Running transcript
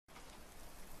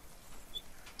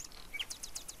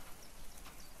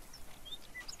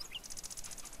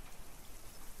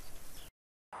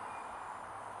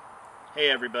Hey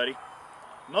everybody.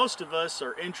 Most of us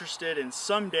are interested in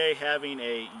someday having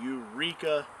a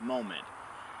eureka moment.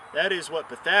 That is what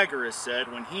Pythagoras said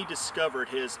when he discovered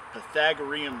his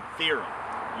Pythagorean theorem.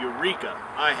 Eureka,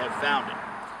 I have found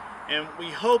it. And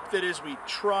we hope that as we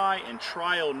try and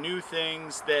trial new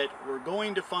things that we're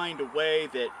going to find a way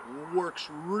that works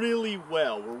really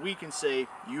well where we can say,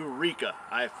 Eureka,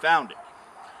 I have found it.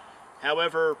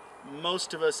 However,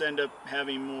 most of us end up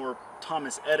having more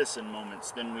Thomas Edison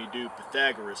moments than we do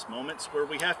Pythagoras moments, where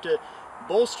we have to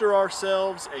bolster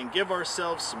ourselves and give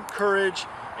ourselves some courage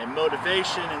and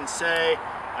motivation and say,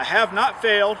 I have not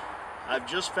failed, I've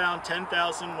just found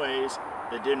 10,000 ways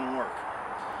that didn't work.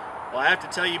 Well, I have to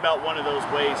tell you about one of those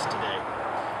ways today.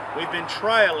 We've been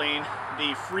trialing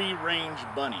the free-range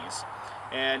bunnies,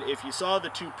 and if you saw the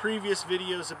two previous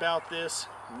videos about this,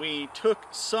 we took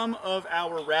some of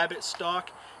our rabbit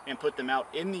stock and put them out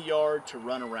in the yard to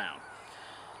run around.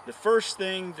 The first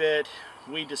thing that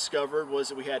we discovered was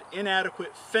that we had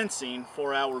inadequate fencing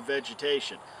for our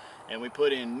vegetation, and we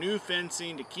put in new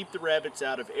fencing to keep the rabbits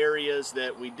out of areas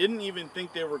that we didn't even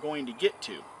think they were going to get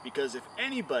to, because if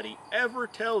anybody ever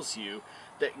tells you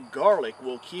that garlic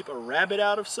will keep a rabbit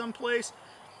out of someplace,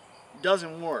 it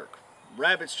doesn't work.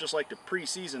 Rabbits just like to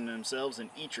pre-season themselves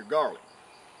and eat your garlic.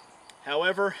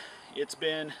 However, it's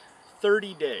been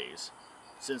 30 days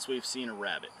since we've seen a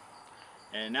rabbit.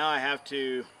 And now I have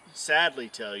to sadly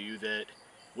tell you that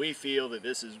we feel that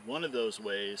this is one of those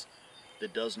ways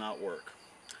that does not work.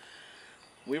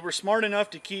 We were smart enough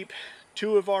to keep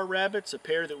two of our rabbits, a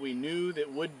pair that we knew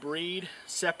that would breed,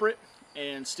 separate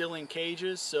and still in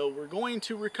cages, so we're going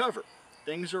to recover.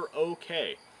 Things are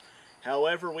okay.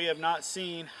 However, we have not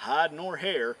seen hide nor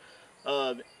hair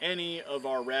of any of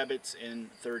our rabbits in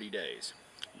 30 days.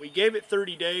 We gave it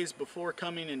 30 days before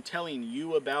coming and telling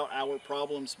you about our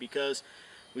problems because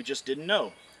we just didn't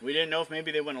know. We didn't know if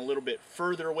maybe they went a little bit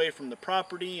further away from the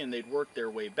property and they'd work their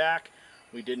way back.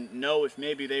 We didn't know if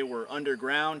maybe they were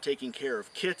underground taking care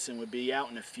of kits and would be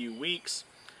out in a few weeks.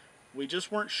 We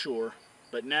just weren't sure,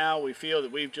 but now we feel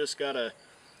that we've just got to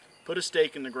put a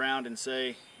stake in the ground and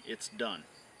say it's done.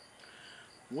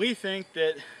 We think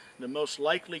that the most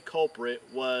likely culprit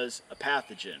was a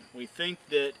pathogen. We think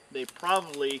that they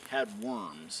probably had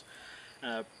worms.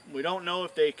 We don't know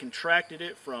if they contracted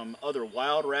it from other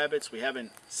wild rabbits. We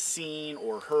haven't seen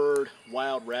or heard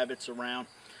wild rabbits around.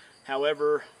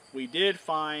 However, we did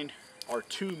find our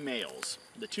two males.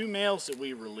 The two males that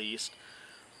we released,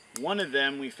 one of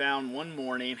them we found one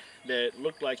morning that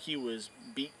looked like he was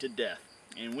beat to death.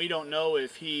 And we don't know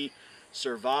if he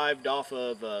survived off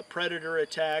of a predator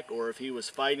attack or if he was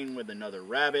fighting with another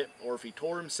rabbit or if he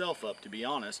tore himself up, to be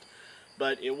honest,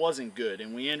 but it wasn't good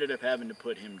and we ended up having to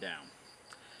put him down.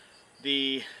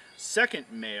 The second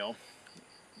male,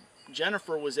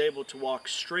 Jennifer was able to walk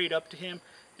straight up to him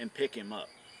and pick him up,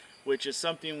 which is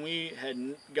something we had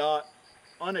got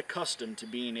unaccustomed to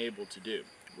being able to do.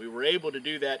 We were able to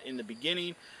do that in the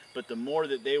beginning, but the more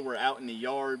that they were out in the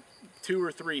yard, 2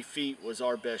 or 3 feet was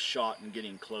our best shot in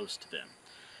getting close to them.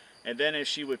 And then as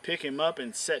she would pick him up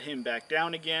and set him back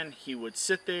down again, he would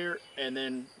sit there and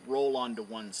then roll onto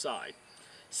one side,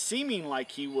 seeming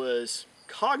like he was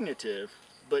cognitive,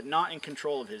 but not in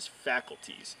control of his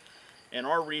faculties. And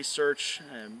our research,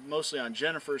 mostly on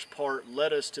Jennifer's part,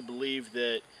 led us to believe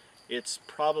that it's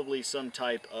probably some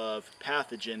type of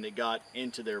pathogen that got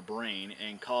into their brain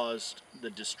and caused the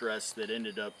distress that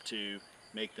ended up to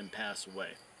make them pass away.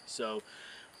 So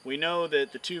we know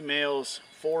that the two males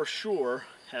for sure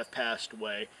have passed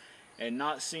away, and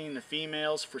not seeing the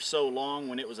females for so long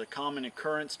when it was a common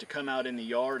occurrence to come out in the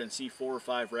yard and see 4 or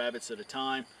 5 rabbits at a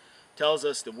time tells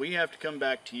us that we have to come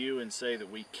back to you and say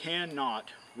that we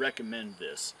cannot recommend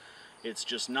this. It's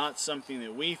just not something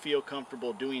that we feel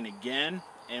comfortable doing again,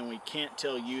 and we can't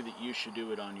tell you that you should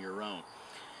do it on your own.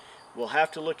 We'll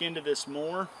have to look into this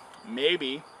more.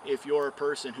 Maybe if you're a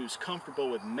person who's comfortable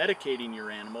with medicating your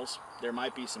animals, there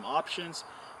might be some options.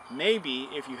 Maybe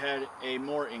if you had a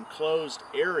more enclosed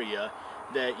area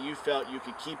that you felt you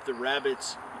could keep the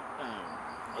rabbits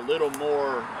a little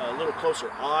closer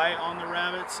eye on the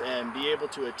rabbits and be able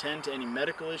to attend to any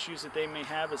medical issues that they may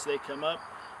have as they come up,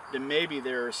 then maybe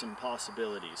there are some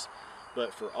possibilities.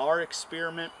 But for our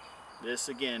experiment, this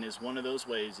again is one of those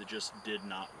ways that just did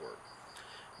not work.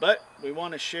 But we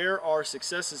want to share our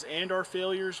successes and our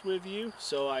failures with you,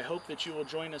 so I hope that you will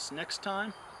join us next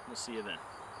time. We'll see you then.